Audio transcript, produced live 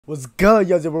What's good,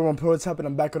 yo? It's your boy Prototype, and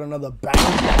I'm back with another banger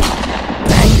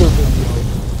video.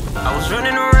 I was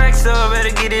running the racks up, had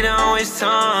to get it on waste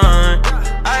time.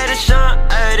 I had to shine,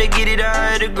 I had to get it,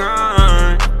 I had to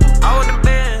grind. I want the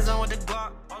bands, I want the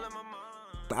Glock, all in my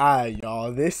mind. Alright,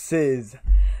 y'all, this is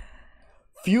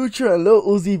Future and Lil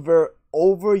Uzi Vert,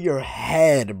 Over Your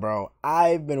Head, bro.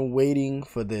 I've been waiting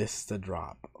for this to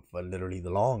drop for literally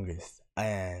the longest,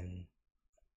 and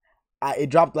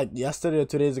it dropped like yesterday or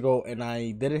 2 days ago, and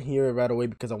I didn't hear it right away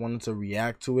because I wanted to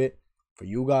react to it for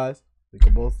you guys. We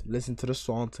could both listen to the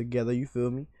song together, you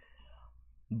feel me?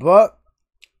 But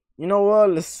you know what?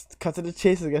 Let's cut to the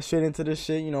chase. Let's get straight into this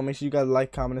shit. You know, make sure you guys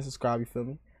like, comment, and subscribe, you feel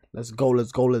me? Let's go,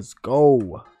 let's go, let's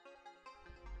go.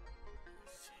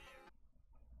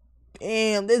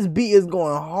 Damn, this beat is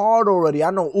going hard already. I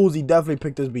know Uzi definitely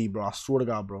picked this beat, bro. I swear to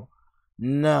God, bro.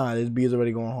 Nah, this beat is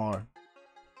already going hard.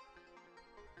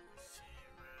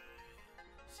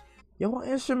 Yo, what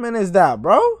instrument is that,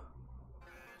 bro?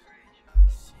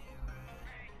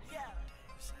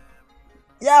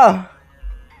 Yeah.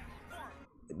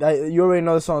 You already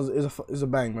know the song is a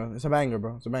bang, bro. It's a banger,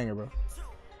 bro. It's a banger, bro.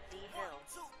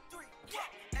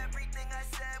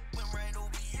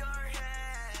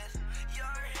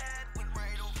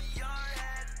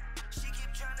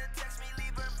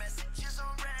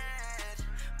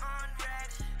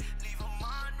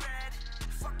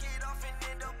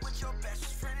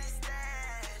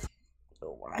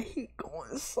 Why he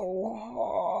going so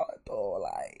hard though?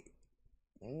 Like,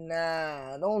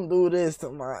 nah, don't do this to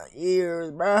my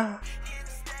ears, bruh.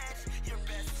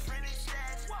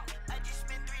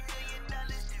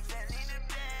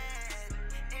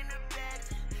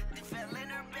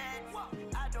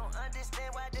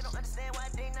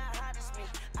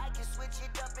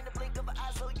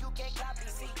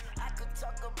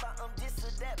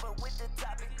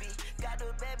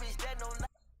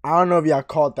 I don't know if y'all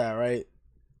caught that, right?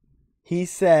 He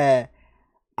said,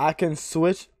 I can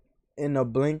switch in a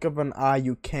blink of an eye,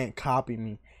 you can't copy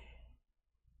me.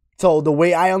 So the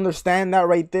way I understand that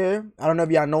right there, I don't know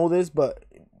if y'all know this, but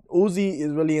Uzi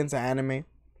is really into anime.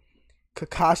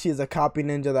 Kakashi is a copy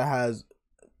ninja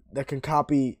that can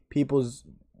copy people's,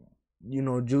 you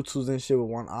know, jutsus and shit with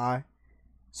one eye.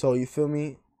 So you feel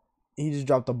me? He just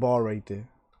dropped the ball right there.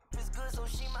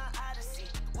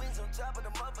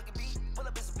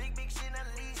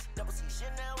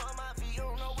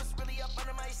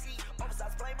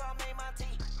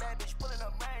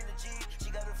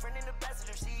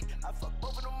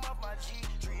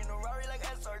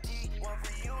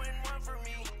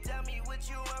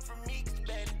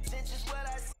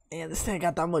 And this thing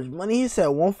got that much money. He said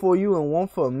one for you and one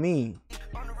for me.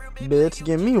 Bitch,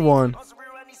 give me one.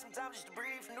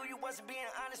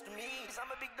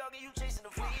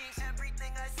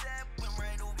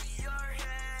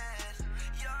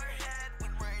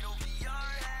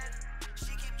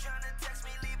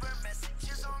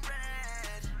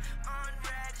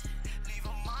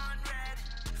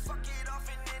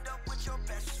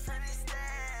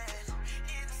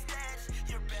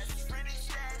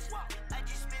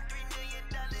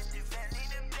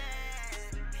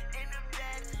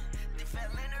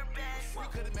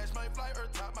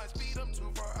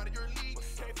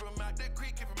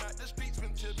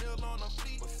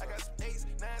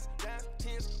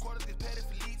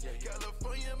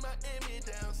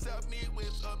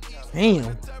 Damn.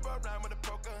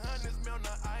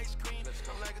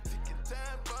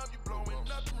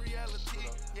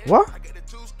 What?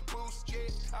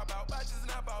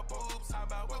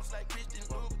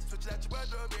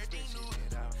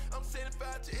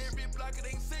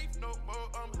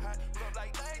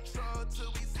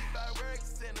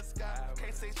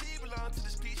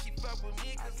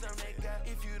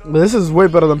 But this is way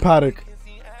better than Paddock.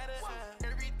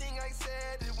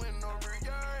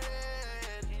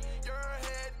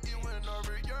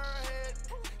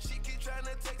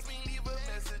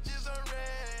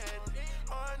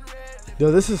 Yo,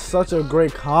 this is such a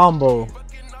great combo.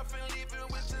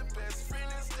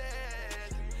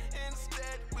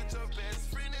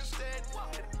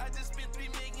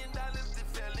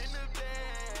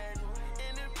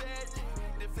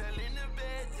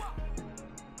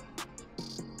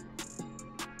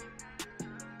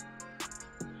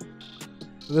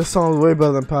 This song is way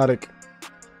better than Paddock.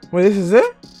 Wait, this is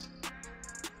it?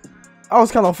 I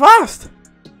was kind of fast.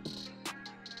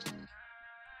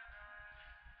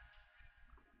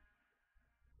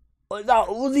 Was that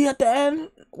Uzi at the end?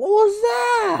 What was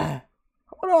that?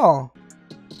 Hold on.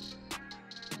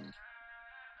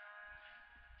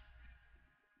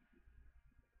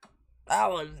 That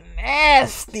was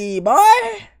nasty, boy.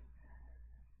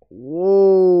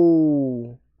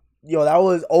 Whoa. Yo, that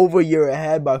was Over Your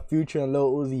Head by Future and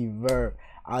Lil Uzi Vert.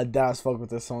 I does fuck with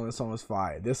this song. This song was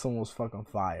fire. This one was fucking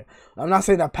fire. I'm not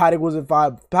saying that Paddock wasn't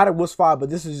fire. Paddock was fire,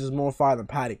 but this is just more fire than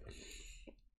Paddock.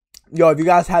 Yo, if you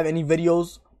guys have any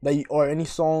videos that or any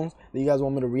songs that you guys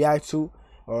want me to react to,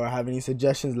 or have any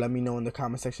suggestions, let me know in the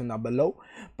comment section down below.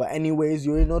 But anyways,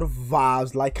 you already know the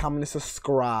vibes. Like, comment, and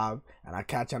subscribe. And I'll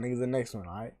catch y'all niggas in the next one,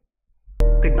 alright?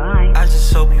 Goodbye. I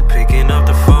just hope you picking up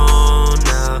the